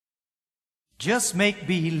Just make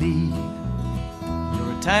believe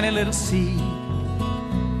you're a tiny little seed.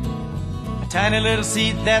 A tiny little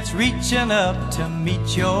seed that's reaching up to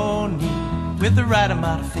meet your need. With the right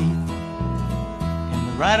amount of faith and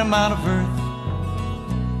the right amount of earth,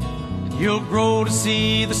 you'll grow to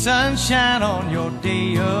see the sunshine on your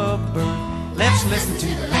day of birth. Let's listen to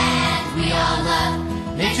the land we all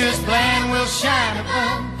love. Nature's plan will shine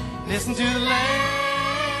above. Listen to the land.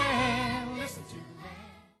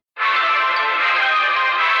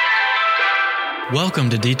 Welcome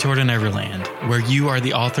to Detour to Neverland, where you are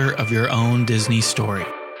the author of your own Disney story.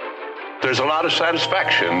 There's a lot of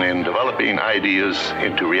satisfaction in developing ideas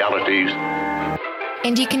into realities.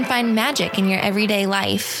 And you can find magic in your everyday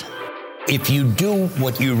life. If you do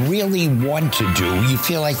what you really want to do, you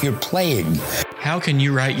feel like you're playing. How can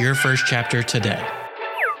you write your first chapter today?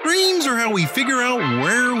 Dreams are how we figure out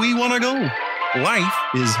where we want to go. Life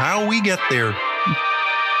is how we get there.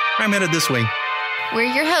 I'm headed this way. We're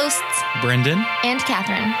your hosts, Brendan and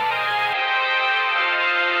Catherine.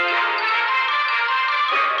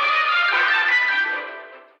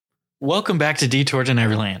 Welcome back to Detour to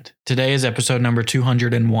Neverland. Today is episode number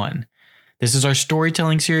 201. This is our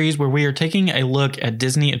storytelling series where we are taking a look at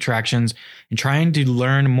Disney attractions and trying to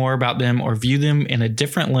learn more about them or view them in a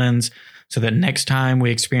different lens so that next time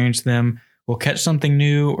we experience them, we'll catch something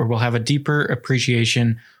new or we'll have a deeper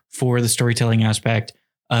appreciation for the storytelling aspect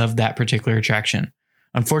of that particular attraction.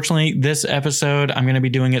 Unfortunately, this episode, I'm going to be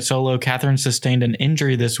doing it solo. Catherine sustained an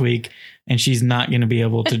injury this week, and she's not going to be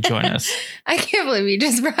able to join us. I can't believe you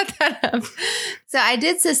just brought that up. So I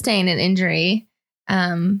did sustain an injury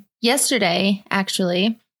yesterday,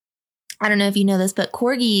 actually. I don't know if you know this, but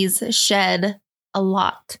corgis shed a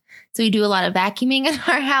lot. So we do a lot of vacuuming in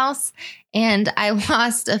our house, and I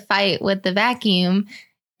lost a fight with the vacuum.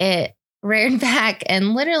 It reared back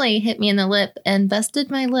and literally hit me in the lip and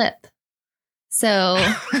busted my lip. So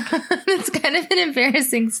it's kind of an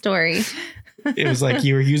embarrassing story. It was like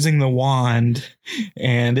you were using the wand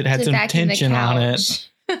and it had some tension on it.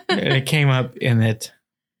 And it came up and it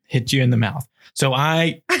hit you in the mouth. So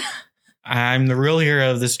I'm the real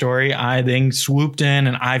hero of the story. I then swooped in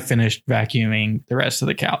and I finished vacuuming the rest of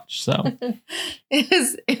the couch. So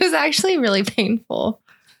it was actually really painful.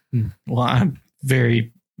 Well, I'm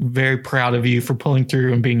very, very proud of you for pulling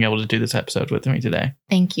through and being able to do this episode with me today.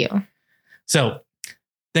 Thank you. So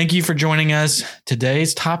thank you for joining us.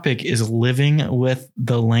 Today's topic is living with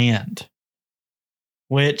the land,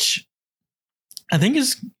 which I think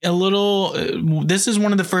is a little, this is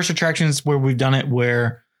one of the first attractions where we've done it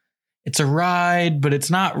where it's a ride, but it's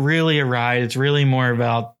not really a ride. It's really more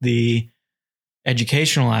about the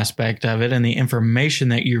educational aspect of it and the information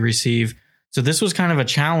that you receive. So this was kind of a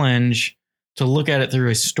challenge to look at it through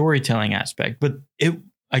a storytelling aspect. But it,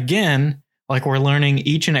 again, like we're learning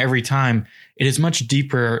each and every time, it is much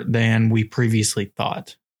deeper than we previously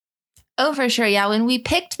thought. Oh, for sure. Yeah. When we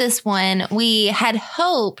picked this one, we had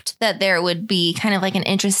hoped that there would be kind of like an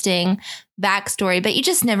interesting backstory, but you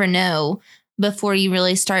just never know before you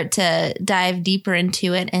really start to dive deeper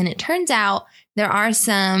into it. And it turns out there are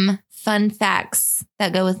some fun facts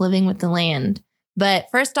that go with living with the land.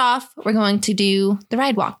 But first off, we're going to do the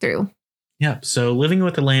ride walkthrough. Yep. So Living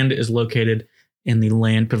with the Land is located in the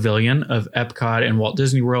Land Pavilion of Epcot and Walt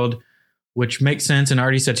Disney World, which makes sense and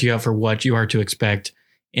already sets you up for what you are to expect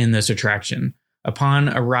in this attraction. Upon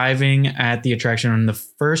arriving at the attraction on the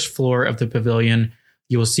first floor of the pavilion,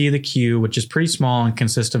 you will see the queue, which is pretty small and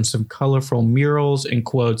consists of some colorful murals and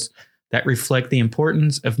quotes that reflect the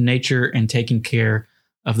importance of nature and taking care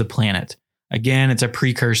of the planet. Again, it's a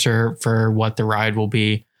precursor for what the ride will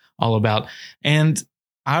be all about. And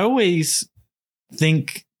I always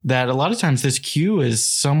think that a lot of times this queue is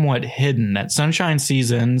somewhat hidden. At Sunshine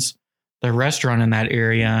Seasons, the restaurant in that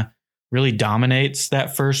area really dominates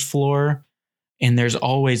that first floor. And there's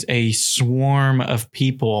always a swarm of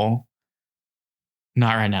people.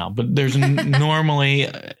 Not right now, but there's normally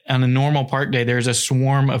on a normal park day, there's a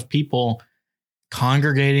swarm of people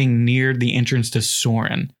congregating near the entrance to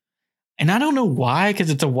Soarin'. And I don't know why, because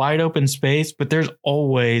it's a wide open space, but there's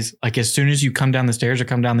always, like, as soon as you come down the stairs or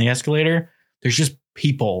come down the escalator, there's just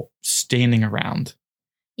people standing around.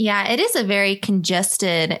 Yeah, it is a very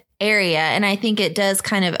congested area. And I think it does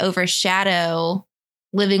kind of overshadow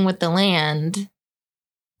living with the land.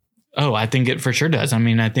 Oh, I think it for sure does. I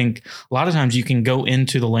mean, I think a lot of times you can go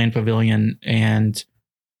into the Land Pavilion and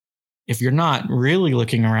if you're not really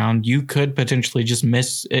looking around, you could potentially just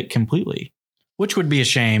miss it completely, which would be a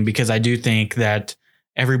shame because I do think that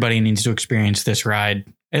everybody needs to experience this ride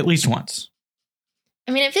at least once.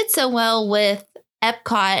 I mean, it fits so well with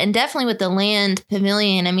Epcot and definitely with the Land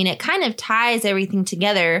Pavilion, I mean, it kind of ties everything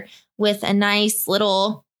together with a nice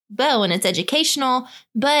little bow, and it's educational,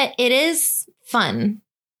 but it is fun.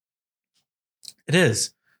 It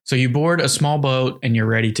is. So you board a small boat and you're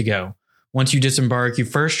ready to go. Once you disembark, you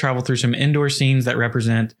first travel through some indoor scenes that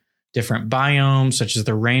represent different biomes, such as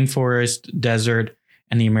the rainforest, desert,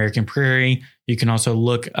 and the American prairie. You can also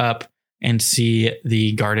look up and see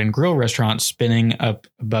the Garden Grill restaurant spinning up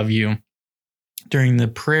above you during the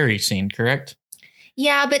prairie scene, correct?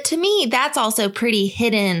 Yeah, but to me, that's also pretty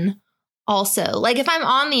hidden also. Like if I'm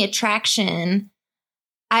on the attraction,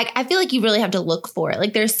 I feel like you really have to look for it.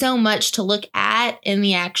 Like there's so much to look at in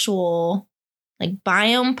the actual like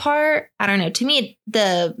biome part. I don't know. To me,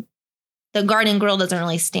 the Garden Grill doesn't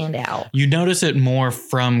really stand out. You notice it more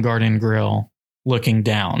from Garden Grill looking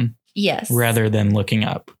down. Yes. Rather than looking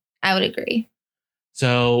up. I would agree.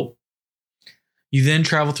 So you then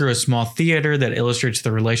travel through a small theater that illustrates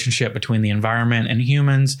the relationship between the environment and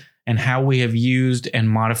humans and how we have used and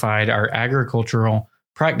modified our agricultural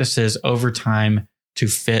practices over time to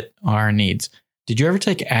fit our needs. Did you ever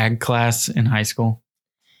take ag class in high school?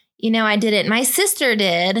 You know, I didn't. My sister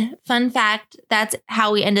did. Fun fact, that's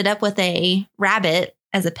how we ended up with a rabbit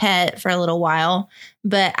as a pet for a little while,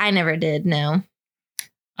 but I never did, no.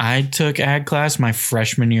 I took ag class my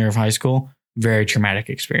freshman year of high school. Very traumatic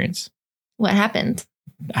experience. What happened?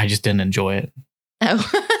 I just didn't enjoy it.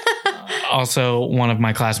 Oh. Also, one of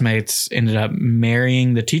my classmates ended up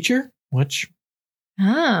marrying the teacher, which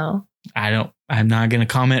Oh. I'm not going to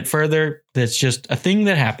comment further. That's just a thing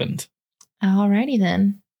that happened. Alrighty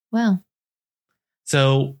then. Well.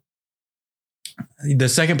 So the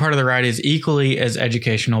second part of the ride is equally as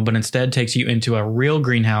educational, but instead takes you into a real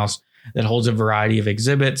greenhouse that holds a variety of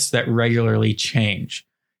exhibits that regularly change.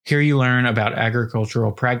 Here you learn about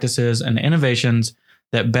agricultural practices and innovations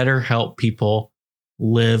that better help people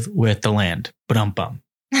live with the land. Ba-dum-bum.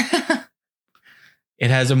 It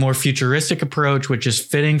has a more futuristic approach, which is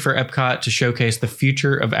fitting for Epcot to showcase the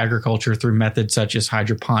future of agriculture through methods such as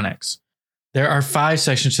hydroponics. There are 5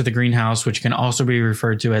 sections to the greenhouse, which can also be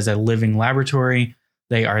referred to as a living laboratory.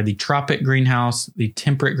 They are the tropic greenhouse, the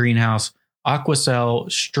temperate greenhouse,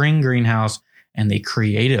 aquacell, string greenhouse, and the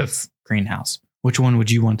creative greenhouse. Which one would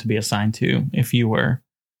you want to be assigned to if you were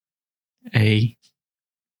a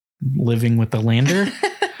living with the lander?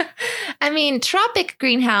 I mean, tropic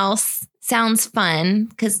greenhouse sounds fun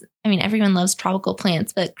because, I mean, everyone loves tropical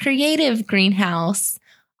plants, but creative greenhouse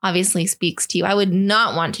obviously speaks to you. I would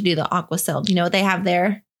not want to do the aquacell. Do you know what they have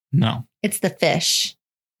there? No. It's the fish.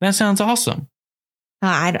 That sounds awesome.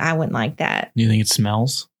 I wouldn't like that. Do you think it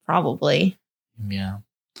smells? Probably. Yeah.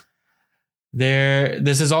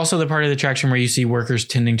 This is also the part of the attraction where you see workers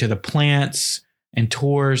tending to the plants and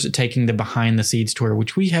tours taking the behind the scenes tour,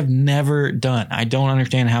 which we have never done. I don't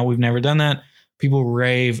understand how we've never done that. People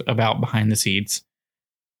rave about behind the scenes.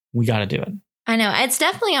 We got to do it. I know. It's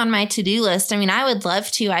definitely on my to-do list. I mean, I would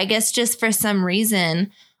love to. I guess just for some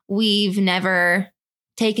reason, we've never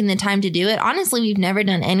taken the time to do it. Honestly, we've never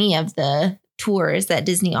done any of the tours that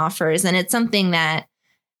Disney offers. And it's something that,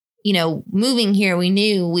 you know, moving here, we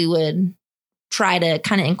knew we would try to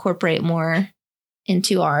kind of incorporate more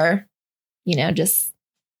into our, you know, just,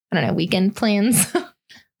 I don't know, weekend plans.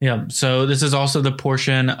 Yeah. So this is also the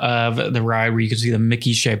portion of the ride where you can see the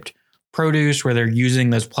Mickey shaped produce, where they're using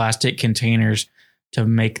those plastic containers to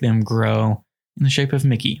make them grow in the shape of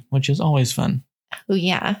Mickey, which is always fun. Oh,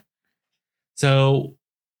 yeah. So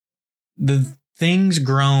the things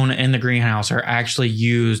grown in the greenhouse are actually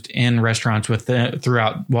used in restaurants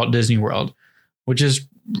throughout Walt Disney World, which is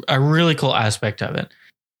a really cool aspect of it.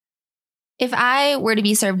 If I were to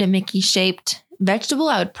be served a Mickey shaped vegetable,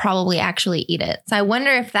 I would probably actually eat it. So I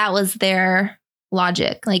wonder if that was their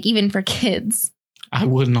logic, like even for kids. I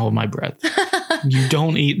wouldn't hold my breath. You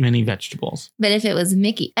don't eat many vegetables. But if it was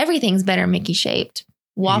Mickey, everything's better Mickey shaped.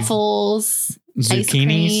 Waffles,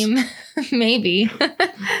 zucchinis, ice cream, maybe.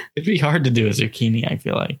 It'd be hard to do a zucchini, I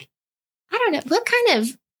feel like. I don't know. What kind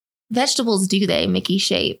of vegetables do they Mickey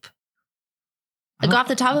shape? Like off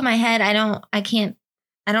the top of my head, I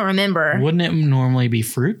don't remember. Wouldn't it normally be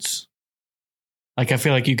fruits? Like, I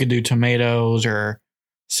feel like you could do tomatoes or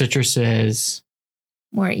citruses.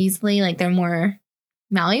 More easily, like they're more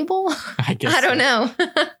malleable? I guess. I don't know.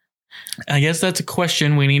 I guess that's a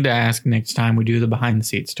question we need to ask next time we do the behind the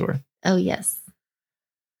scenes tour. Oh, yes.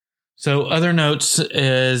 So other notes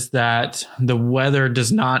is that the weather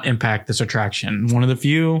does not impact this attraction. One of the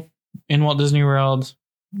few in Walt Disney World,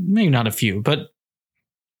 maybe not a few, but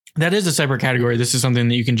that is a separate category. This is something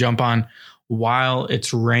that you can jump on while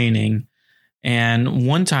it's raining. And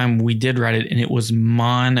one time we did ride it and it was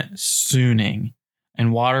monsooning.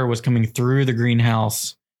 and water was coming through the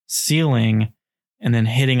greenhouse ceiling and then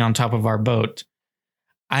hitting on top of our boat.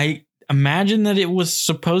 I imagine that it was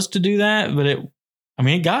supposed to do that, but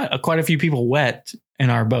it got quite a few people wet in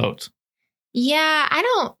our boat. Yeah, I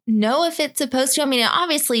don't know if it's supposed to. I mean, it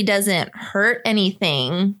obviously doesn't hurt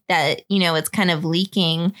anything that, it's kind of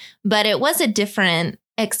leaking, but it was a different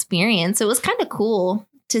experience. It was kind of cool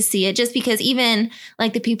to see it, just because even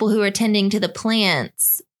like the people who were tending to the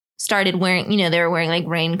plants started wearing, they were wearing like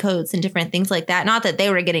raincoats and different things like that. Not that they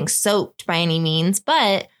were getting soaked by any means,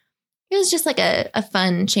 but it was just like a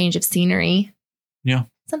fun change of scenery. Yeah.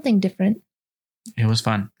 Something different. It was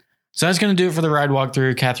fun. So that's going to do it for the ride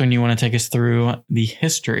walkthrough. Catherine, you want to take us through the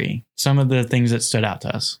history, some of the things that stood out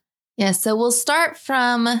to us? Yeah, so we'll start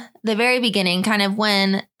from the very beginning, kind of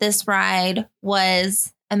when this ride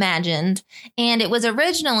was imagined. And it was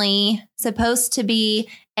originally supposed to be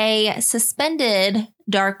a suspended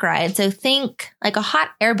dark ride. So think like a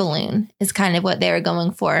hot air balloon is kind of what they were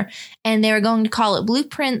going for. And they were going to call it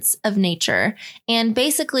Blueprints of Nature. And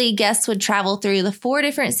basically guests would travel through the 4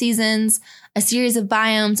 different seasons, a series of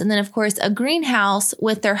biomes, and then of course a greenhouse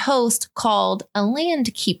with their host called a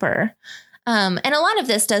land keeper. And a lot of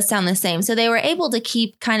this does sound the same. So they were able to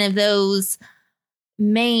keep kind of those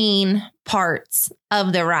main parts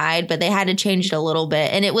of the ride, but they had to change it a little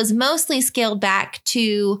bit. And it was mostly scaled back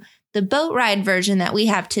to the boat ride version that we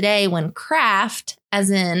have today, when Kraft, as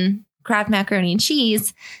in Kraft Macaroni and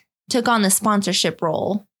Cheese, took on the sponsorship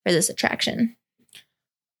role for this attraction.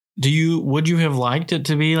 Would you have liked it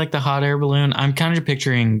to be like the hot air balloon? I'm kind of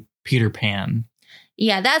picturing Peter Pan.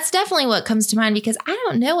 Yeah, that's definitely what comes to mind, because I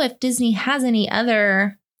don't know if Disney has any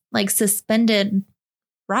other like suspended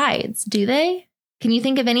rides. Do they? Can you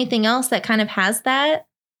think of anything else that kind of has that?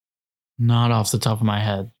 Not off the top of my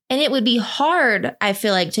head. And it would be hard, I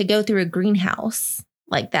feel like, to go through a greenhouse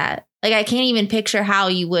like that. Like, I can't even picture how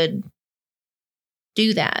you would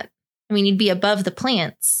do that. I mean, you'd be above the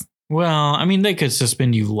plants. Well, I mean, they could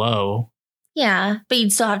suspend you low. Yeah, but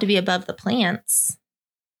you'd still have to be above the plants.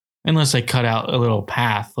 Unless they cut out a little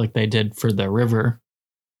path like they did for the river.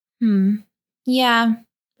 Yeah,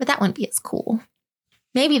 but that wouldn't be as cool.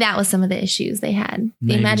 Maybe that was some of the issues they had.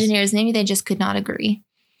 The Imagineers, maybe they just could not agree.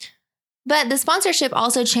 But the sponsorship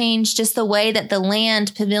also changed just the way that the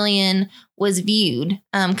land pavilion was viewed,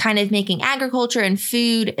 kind of making agriculture and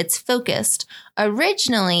food its focus.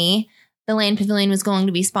 Originally, the land pavilion was going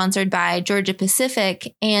to be sponsored by Georgia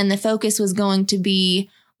Pacific, and the focus was going to be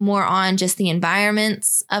more on just the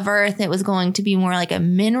environments of Earth. It was going to be more like a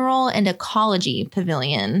mineral and ecology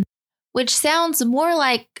pavilion, which sounds more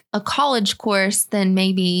like a college course than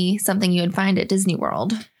maybe something you would find at Disney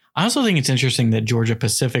World. I also think it's interesting that Georgia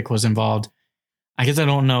Pacific was involved. I guess I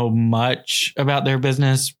don't know much about their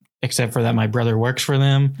business, except for that my brother works for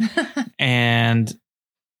them. And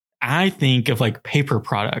I think of like paper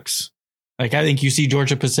products. Like, I think you see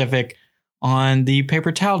Georgia Pacific on the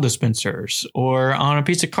paper towel dispensers or on a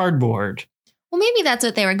piece of cardboard. Well, maybe that's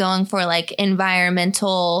what they were going for, like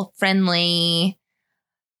environmental friendly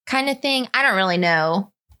kind of thing. I don't really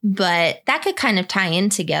know, but that could kind of tie in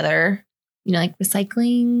together, like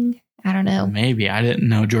recycling. I don't know. Maybe. I didn't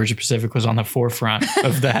know Georgia Pacific was on the forefront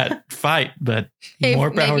of that fight, but more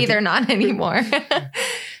power. Maybe they're not anymore.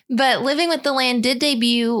 But Living with the Land did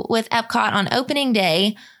debut with Epcot on opening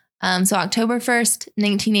day. So October 1st,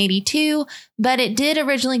 1982, but it did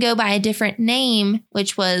originally go by a different name,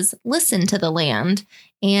 which was Listen to the Land.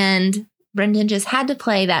 And Brendan just had to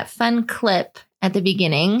play that fun clip at the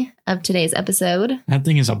beginning of today's episode. That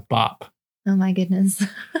thing is a bop. Oh my goodness.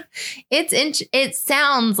 It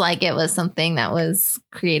sounds like it was something that was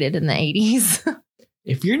created in the 80s.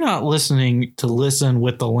 If you're not listening to Listen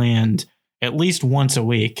with the Land at least once a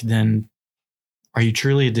week, then are you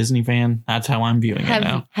truly a Disney fan? That's how I'm viewing it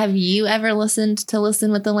now. Have you ever listened to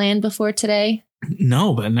Listen with the Land before today?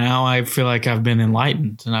 No, but now I feel like I've been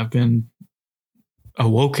enlightened and I've been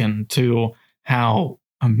awoken to how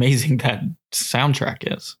amazing that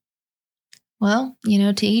soundtrack is. Well,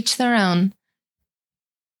 to each their own.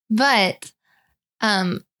 But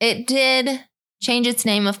it did change its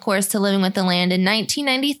name, of course, to Living with the Land in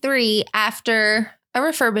 1993 after a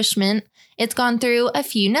refurbishment. It's gone through a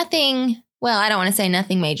few, well, I don't want to say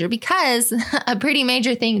nothing major, because a pretty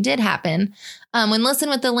major thing did happen. When Listen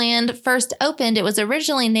with the Land first opened, it was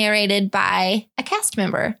originally narrated by a cast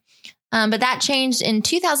member. But that changed in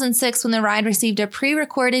 2006 when the ride received a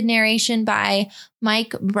pre-recorded narration by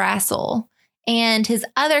Mike Brassel. And his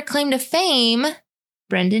other claim to fame,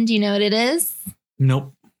 Brendan, do you know what it is?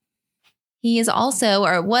 Nope. He is also,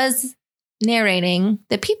 or was narrating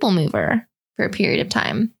The People Mover for a period of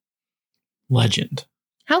time. Legend.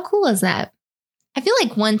 How cool is that? I feel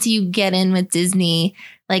like once you get in with Disney,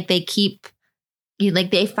 like they keep you,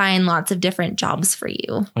 like they find lots of different jobs for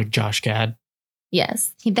you. Like Josh Gad.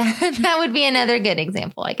 Yes, that would be another good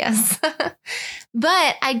example, I guess.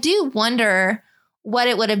 But I do wonder what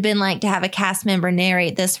it would have been like to have a cast member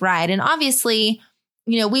narrate this ride. And obviously,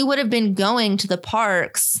 we would have been going to the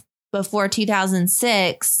parks before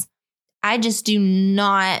 2006. I just do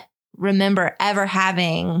not remember ever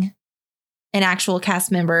having an actual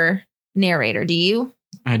cast member narrator. Do you?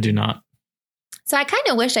 I do not. So I kind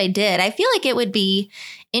of wish I did. I feel like it would be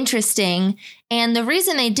interesting. And the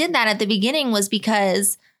reason they did that at the beginning was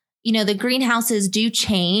because, the greenhouses do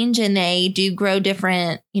change and they do grow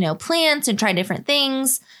different, plants and try different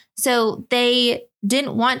things. So they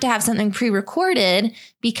didn't want to have something pre-recorded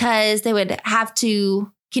because they would have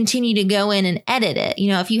to continue to go in and edit it.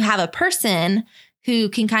 If you have a person who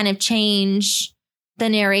can kind of change the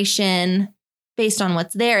narration based on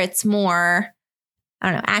what's there, it's more,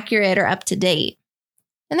 accurate or up to date.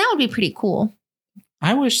 And that would be pretty cool.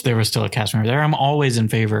 I wish there was still a cast member there. I'm always in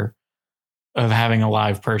favor of having a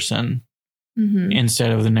live person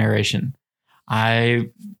instead of the narration.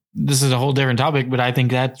 This is a whole different topic, but I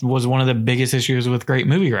think that was one of the biggest issues with Great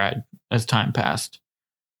Movie Ride as time passed.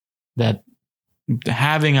 That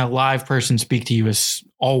having a live person speak to you is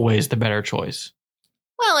always the better choice.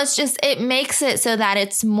 Well, it makes it so that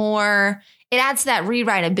it's more, it adds to that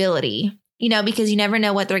rewritability, because you never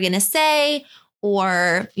know what they're going to say.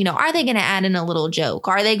 Or, are they going to add in a little joke?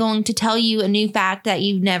 Are they going to tell you a new fact that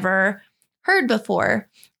you've never heard before?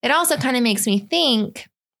 It also kind of makes me think,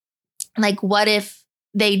 like, what if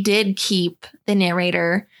they did keep the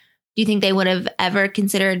narrator? Do you think they would have ever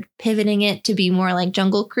considered pivoting it to be more like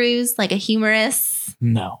Jungle Cruise, like a humorous?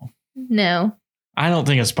 No. I don't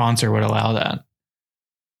think a sponsor would allow that.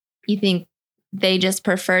 You think they just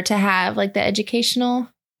prefer to have like the educational?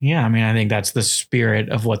 Yeah, I think that's the spirit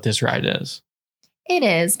of what this ride is. It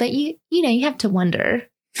is, but you have to wonder,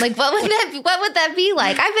 like, what would that be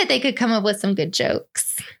like? I bet they could come up with some good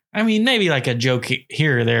jokes. Maybe like a joke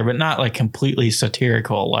here or there, but not like completely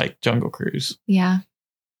satirical like Jungle Cruise. Yeah.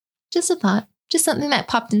 Just a thought, just something that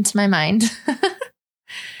popped into my mind.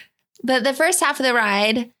 But the first half of the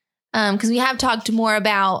ride, because we have talked more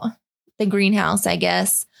about the greenhouse, I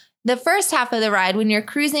guess. The first half of the ride, when you're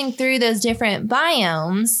cruising through those different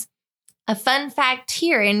biomes, a fun fact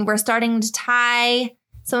here, and we're starting to tie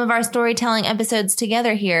some of our storytelling episodes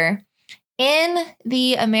together here. In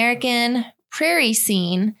the American prairie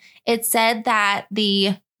scene, it said that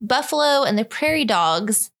the buffalo and the prairie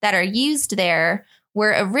dogs that are used there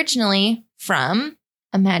were originally from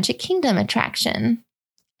a Magic Kingdom attraction.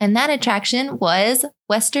 And that attraction was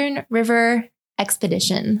Western River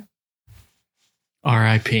Expedition.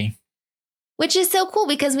 R.I.P. Which is so cool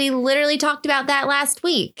because we literally talked about that last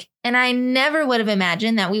week. And I never would have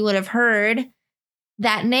imagined that we would have heard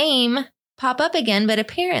that name pop up again. But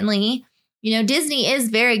apparently, Disney is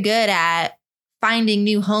very good at finding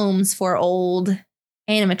new homes for old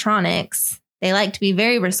animatronics. They like to be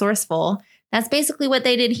very resourceful. That's basically what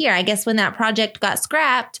they did here. I guess when that project got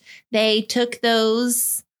scrapped, they took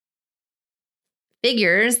those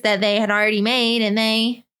figures that they had already made and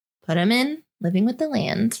they put them in Living with the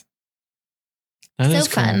Land. That is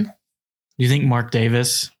so fun. Cool. Do you think Mark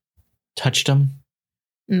Davis touched them?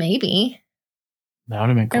 Maybe. That would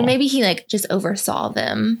have been cool. Or maybe he just oversaw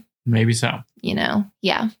them. Maybe so. Yeah.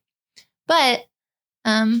 But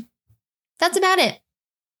that's about it.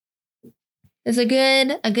 It's a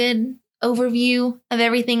good overview of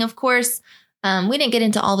everything. Of course, we didn't get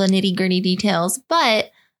into all the nitty-gritty details,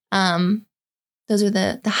 but those are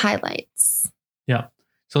the highlights. Yeah.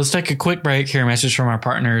 So let's take a quick break, hear a message from our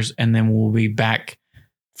partners, and then we'll be back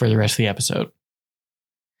for the rest of the episode.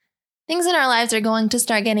 Things in our lives are going to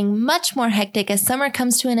start getting much more hectic as summer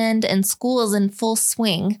comes to an end and school is in full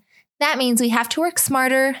swing. That means we have to work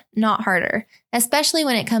smarter, not harder, especially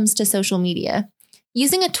when it comes to social media.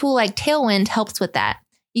 Using a tool like Tailwind helps with that.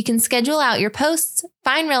 You can schedule out your posts,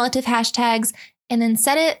 find relative hashtags, and then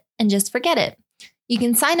set it and just forget it. You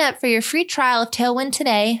can sign up for your free trial of Tailwind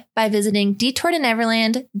today by visiting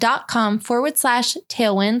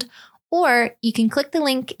detourtoneverland.com/Tailwind, or you can click the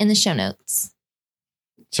link in the show notes.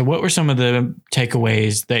 So what were some of the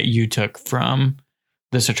takeaways that you took from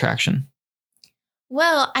this attraction?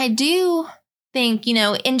 Well, I do think,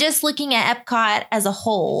 in just looking at Epcot as a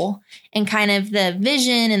whole and kind of the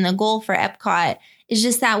vision and the goal for Epcot is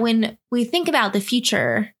just that when we think about the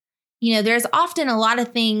future, there's often a lot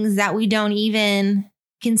of things that we don't even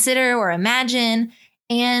consider or imagine.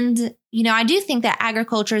 And, I do think that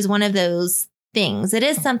agriculture is one of those things. It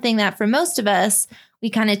is something that for most of us, we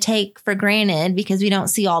kind of take for granted because we don't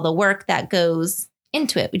see all the work that goes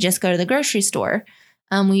into it. We just go to the grocery store.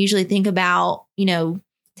 We usually think about,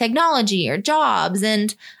 technology or jobs.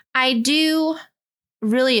 And I do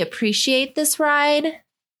really appreciate this ride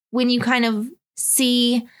when you kind of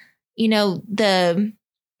see, the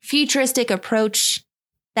futuristic approach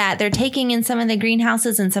that they're taking in some of the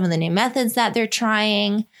greenhouses and some of the new methods that they're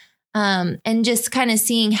trying, and just kind of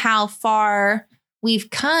seeing how far we've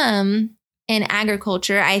come in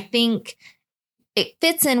agriculture. I think it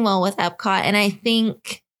fits in well with Epcot, and I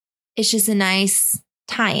think it's just a nice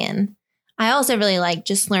tie-in. I also really like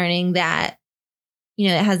just learning that,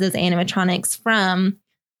 it has those animatronics from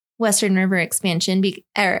Western River Expedition,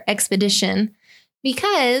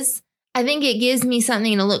 because I think it gives me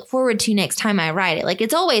something to look forward to next time I ride it. Like,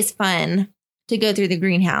 it's always fun to go through the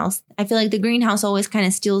greenhouse. I feel like the greenhouse always kind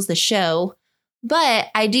of steals the show, but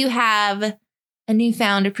I do have a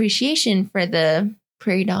newfound appreciation for the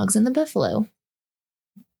prairie dogs and the buffalo.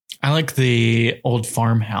 I like the old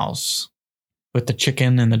farmhouse with the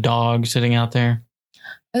chicken and the dog sitting out there.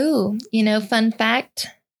 Oh, fun fact,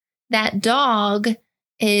 that dog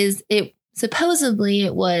supposedly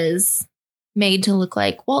it was made to look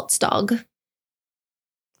like Walt's dog.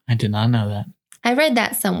 I did not know that. I read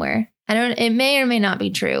that somewhere. It may or may not be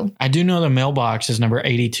true. I do know the mailbox is number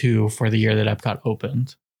 82 for the year that Epcot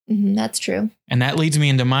opened. Mm-hmm, that's true. And that leads me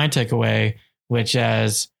into my takeaway, which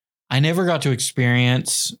is I never got to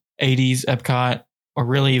experience 80s Epcot or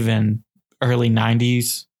really even early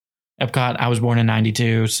 90s Epcot. I was born in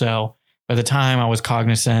 92. So by the time I was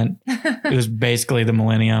cognizant, it was basically the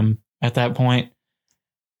millennium at that point.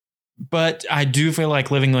 But I do feel like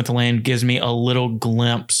Living with the Land gives me a little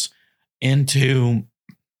glimpse into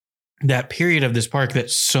that period of this park that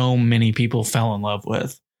so many people fell in love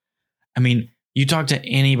with. I mean, you talk to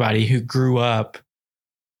anybody who grew up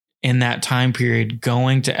in that time period,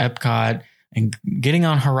 going to Epcot and getting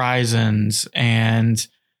on Horizons and,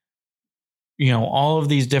 all of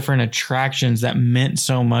these different attractions that meant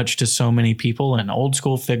so much to so many people, and old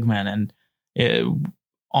school Figment and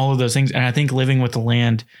all of those things. And I think Living with the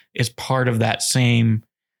Land is part of that same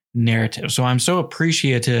narrative. So I'm so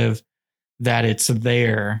appreciative that it's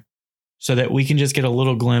there so that we can just get a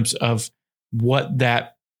little glimpse of what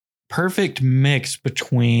that perfect mix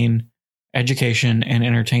between education and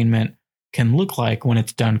entertainment can look like when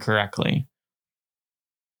it's done correctly.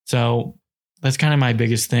 So that's kind of my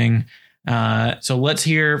biggest thing. So let's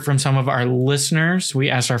hear from some of our listeners.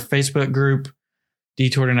 We asked our Facebook group,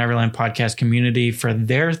 Detour to Neverland podcast community, for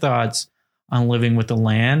their thoughts on Living with the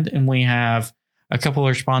Land. And we have a couple of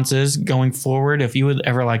responses going forward. If you would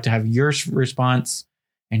ever like to have your response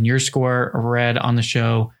and your score read on the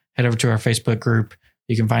show, head over to our Facebook group.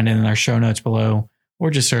 You can find it in our show notes below,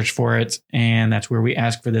 or just search for it. And that's where we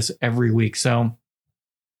ask for this every week. So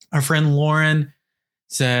our friend Lauren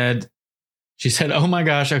said, oh my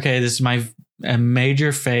gosh, okay, this is a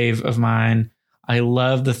major fave of mine. I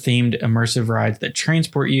love the themed immersive rides that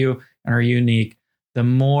transport you and are unique. The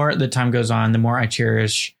more the time goes on, the more I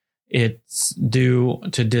cherish it's due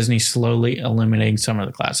to Disney slowly eliminating some of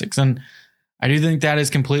the classics. And I do think that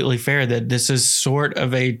is completely fair, that this is sort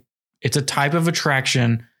of it's a type of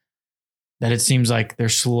attraction that it seems like they're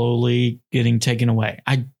slowly getting taken away.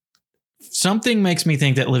 Something makes me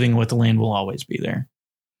think that Living with the Land will always be there.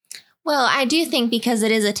 Well, I do think because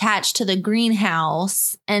it is attached to the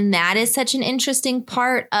greenhouse, and that is such an interesting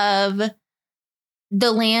part of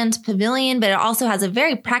the land pavilion, but it also has a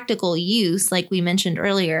very practical use, like we mentioned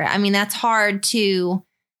earlier. I mean, it's hard to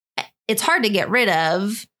get rid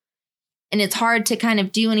of, and it's hard to kind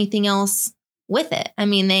of do anything else with it. I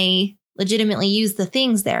mean, they legitimately use the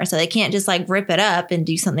things there, so they can't just like rip it up and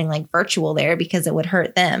do something like virtual there because it would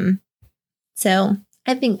hurt them. So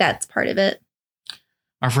I think that's part of it.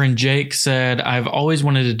 Our friend Jake said, I've always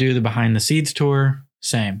wanted to do the Behind the Seeds tour.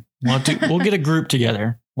 Same. We'll get a group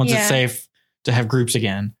together once it's safe to have groups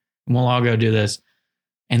again. And we'll all go do this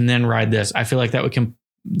and then ride this. I feel like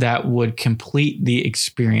that would complete the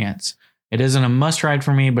experience. It isn't a must ride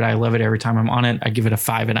for me, but I love it every time I'm on it. I give it a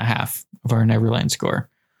 5.5 of our Neverland score,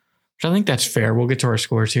 which I think that's fair. We'll get to our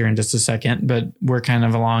scores here in just a second, but we're kind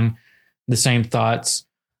of along the same thoughts.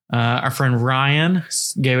 Our friend Ryan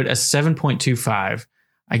gave it a 7.25.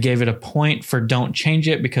 I gave it a point for don't change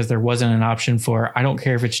it because there wasn't an option for, I don't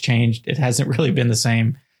care if it's changed. It hasn't really been the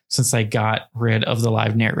same since I got rid of the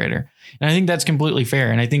live narrator. And I think that's completely fair.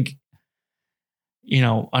 And I think,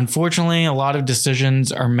 unfortunately, a lot of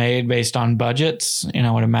decisions are made based on budgets. And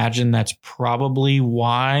I would imagine that's probably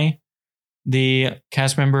why the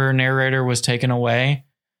cast member narrator was taken away.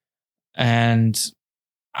 And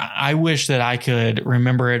I wish that I could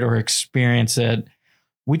remember it or experience it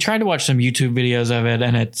we tried to watch some YouTube videos of it,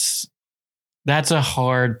 and that's a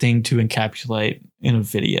hard thing to encapsulate in a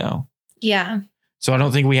video. Yeah. So I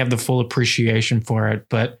don't think we have the full appreciation for it,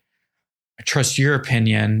 but I trust your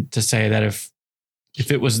opinion to say that if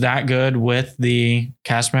it was that good with the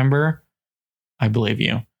cast member, I believe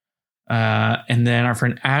you. And then our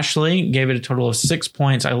friend Ashley gave it a total of 6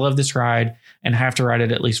 points. I love this ride and have to ride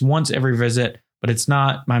it at least once every visit, but it's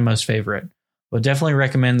not my most favorite. Would definitely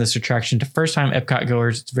recommend this attraction to first-time Epcot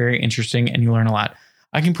goers. It's very interesting and you learn a lot.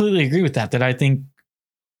 I completely agree with that I think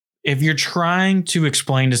if you're trying to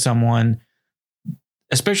explain to someone,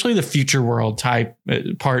 especially the future world type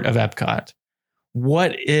part of Epcot,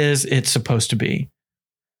 what is it supposed to be?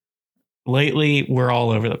 Lately, we're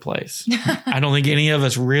all over the place. I don't think any of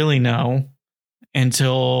us really know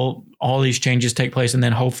until all these changes take place. And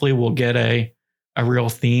then hopefully we'll get a real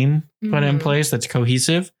theme put in place that's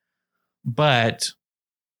cohesive. But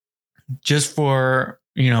just for,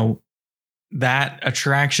 that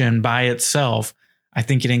attraction by itself, I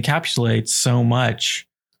think it encapsulates so much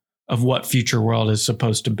of what Future World is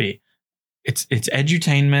supposed to be. It's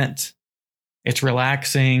edutainment, it's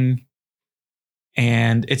relaxing,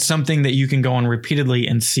 and it's something that you can go on repeatedly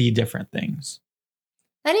and see different things.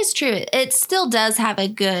 That is true. It still does have a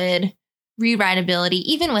good rewritability,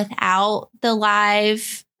 even without the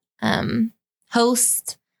live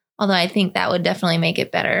host. Although I think that would definitely make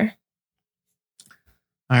it better.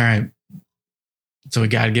 All right. So we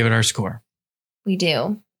got to give it our score. We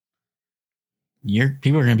do.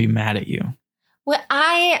 People are going to be mad at you. Well,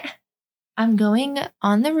 I'm going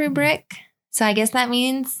on the rubric. So I guess that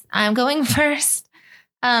means I'm going first.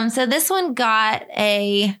 So this one got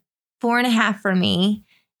a 4.5 for me.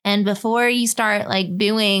 And before you start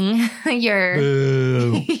booing your,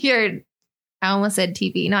 I almost said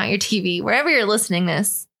TV, not your TV, wherever you're listening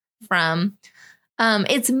this from,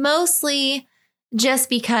 it's mostly just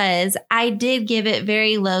because I did give it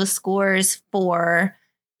very low scores for,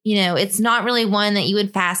 it's not really one that you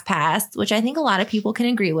would fast pass, which I think a lot of people can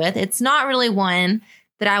agree with. It's not really one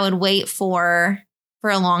that I would wait for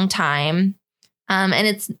a long time. And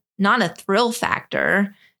it's not a thrill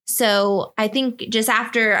factor. So I think just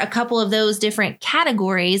after a couple of those different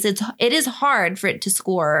categories, it is hard for it to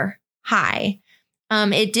score high.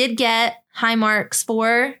 It did get high marks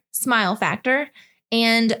for smile factor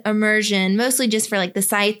and immersion, mostly just for the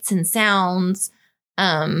sights and sounds,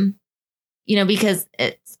 because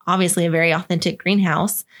it's obviously a very authentic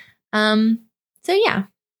greenhouse. So yeah.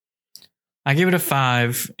 I gave it a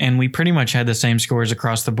 5, and we pretty much had the same scores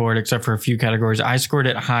across the board, except for a few categories. I scored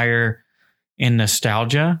it higher in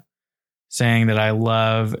nostalgia, saying that I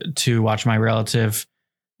love to watch my relative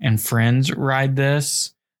and friends ride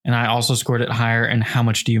this. And I also scored it higher in how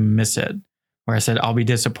much do you miss it, where I said, I'll be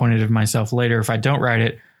disappointed of myself later if I don't ride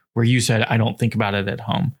it, where you said, I don't think about it at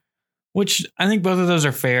home, which I think both of those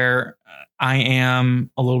are fair. I am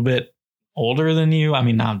a little bit older than you. I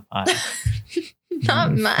mean, not much.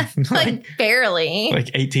 Not much, barely.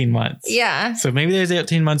 18 months. Yeah. So maybe those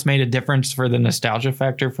 18 months made a difference for the nostalgia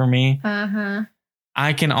factor for me. Uh-huh.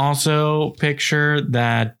 I can also picture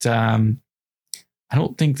that I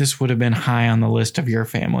don't think this would have been high on the list of your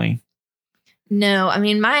family. No, I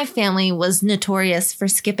mean, my family was notorious for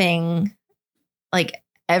skipping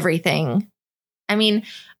everything. I mean,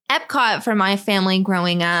 Epcot for my family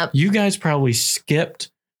growing up. You guys probably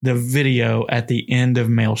skipped the video at the end of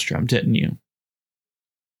Maelstrom, didn't you?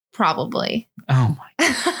 Probably. Oh my.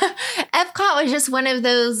 Epcot was just one of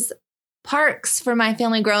those parks for my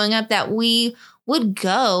family growing up that we would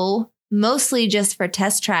go mostly just for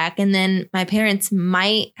Test Track. And then my parents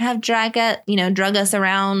might have drug us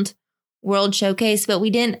around World Showcase, but we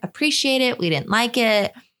didn't appreciate it. We didn't like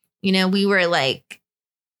it. We were wannabe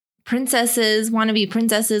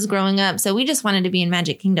princesses growing up. So we just wanted to be in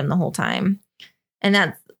Magic Kingdom the whole time. And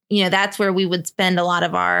that's where we would spend a lot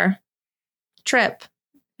of our trip.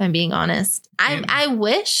 I'm being honest. I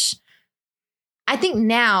think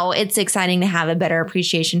now it's exciting to have a better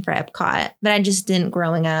appreciation for Epcot, but I just didn't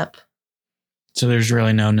growing up. So there's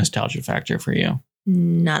really no nostalgia factor for you?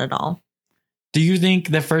 Not at all. Do you think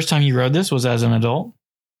the first time you rode this was as an adult?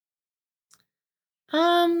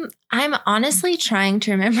 I'm honestly trying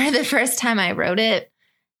to remember the first time I rode it.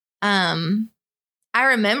 I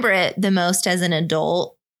remember it the most as an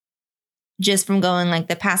adult. Just from going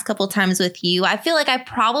the past couple times with you. I feel like I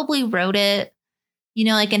probably wrote it,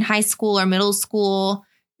 in high school or middle school,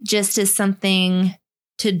 just as something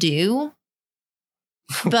to do.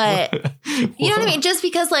 But you know what I mean? Just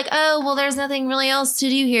because there's nothing really else to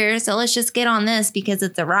do here. So let's just get on this because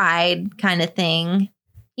it's a ride kind of thing.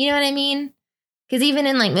 You know what I mean? Because even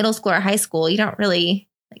in middle school or high school, you don't really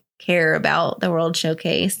care about the World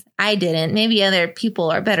Showcase. I didn't. Maybe other people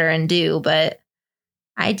are better and do, but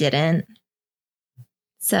I didn't.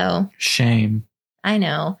 So Shame. I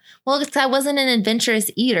know. Well, because I wasn't an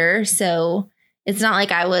adventurous eater, so it's not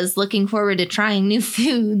like I was looking forward to trying new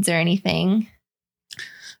foods or anything.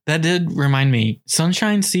 That did remind me,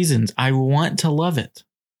 Sunshine Seasons. I want to love it.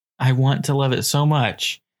 I want to love it so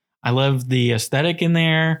much. I love the aesthetic in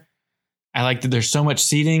there. I like that there's so much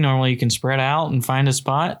seating. Normally you can spread out and find a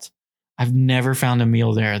spot. I've never found a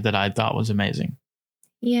meal there that I thought was amazing.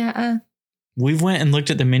 Yeah. We've went and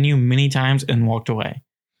looked at the menu many times and walked away.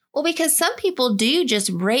 Well, because some people do just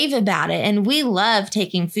rave about it, and we love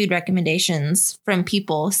taking food recommendations from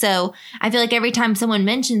people. So I feel like every time someone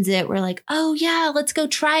mentions it, we're like, oh yeah, let's go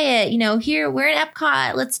try it. You know, here we're at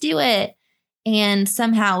Epcot, let's do it. And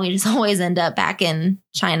somehow we just always end up back in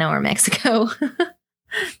China or Mexico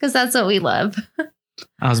because that's what we love.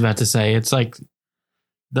 I was about to say, it's like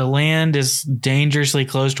the land is dangerously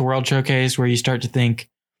close to World Showcase where you start to think,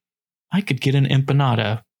 I could get an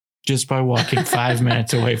empanada just by walking 5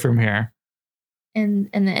 minutes away from here.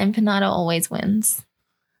 And the empanada always wins.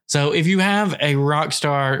 So if you have a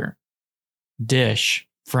Rockstar dish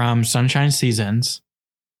from Sunshine Seasons,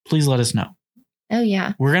 please let us know. Oh,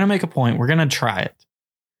 yeah. We're going to make a point. We're going to try it.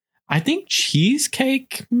 I think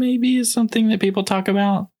cheesecake maybe is something that people talk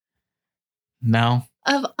about. No.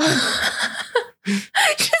 Just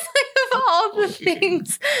like of all the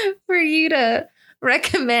things for you to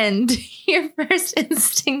recommend, your first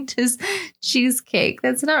instinct is cheesecake.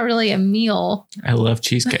 That's not really a meal. I love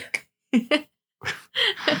cheesecake.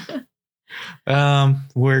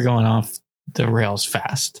 We're going off the rails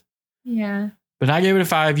fast. Yeah. But I gave it a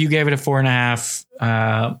 5. You gave it a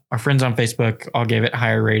 4.5. Our friends on Facebook all gave it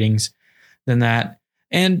higher ratings than that.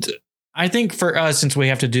 And I think for us, since we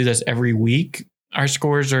have to do this every week, our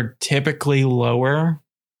scores are typically lower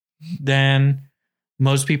than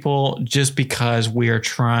most people just because we are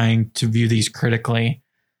trying to view these critically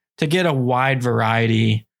to get a wide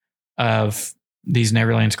variety of these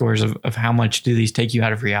Neverland scores of how much do these take you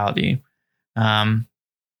out of reality.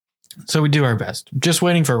 So we do our best. Just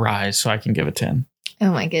waiting for Rise so I can give a 10.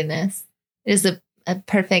 Oh my goodness. It is a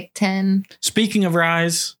perfect 10. Speaking of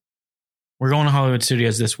Rise, we're going to Hollywood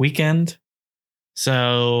Studios this weekend.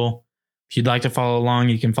 So if you'd like to follow along,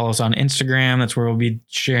 you can follow us on Instagram. That's where we'll be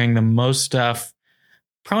sharing the most stuff.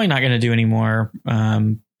 Probably not going to do any more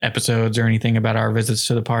episodes or anything about our visits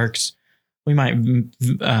to the parks. We might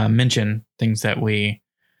mention things that we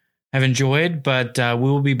have enjoyed, but we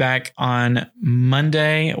will be back on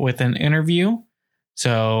Monday with an interview.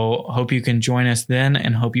 So hope you can join us then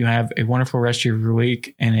and hope you have a wonderful rest of your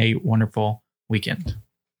week and a wonderful weekend.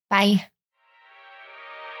 Bye.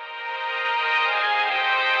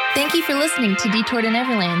 Thank you for listening to Detour to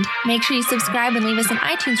Neverland. Make sure you subscribe and leave us an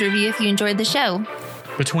iTunes review if you enjoyed the show.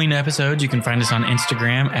 Between episodes, you can find us on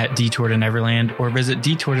Instagram at Detour to Neverland or visit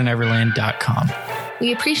detourtoneverland.com.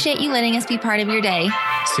 We appreciate you letting us be part of your day.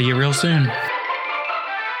 See you real soon.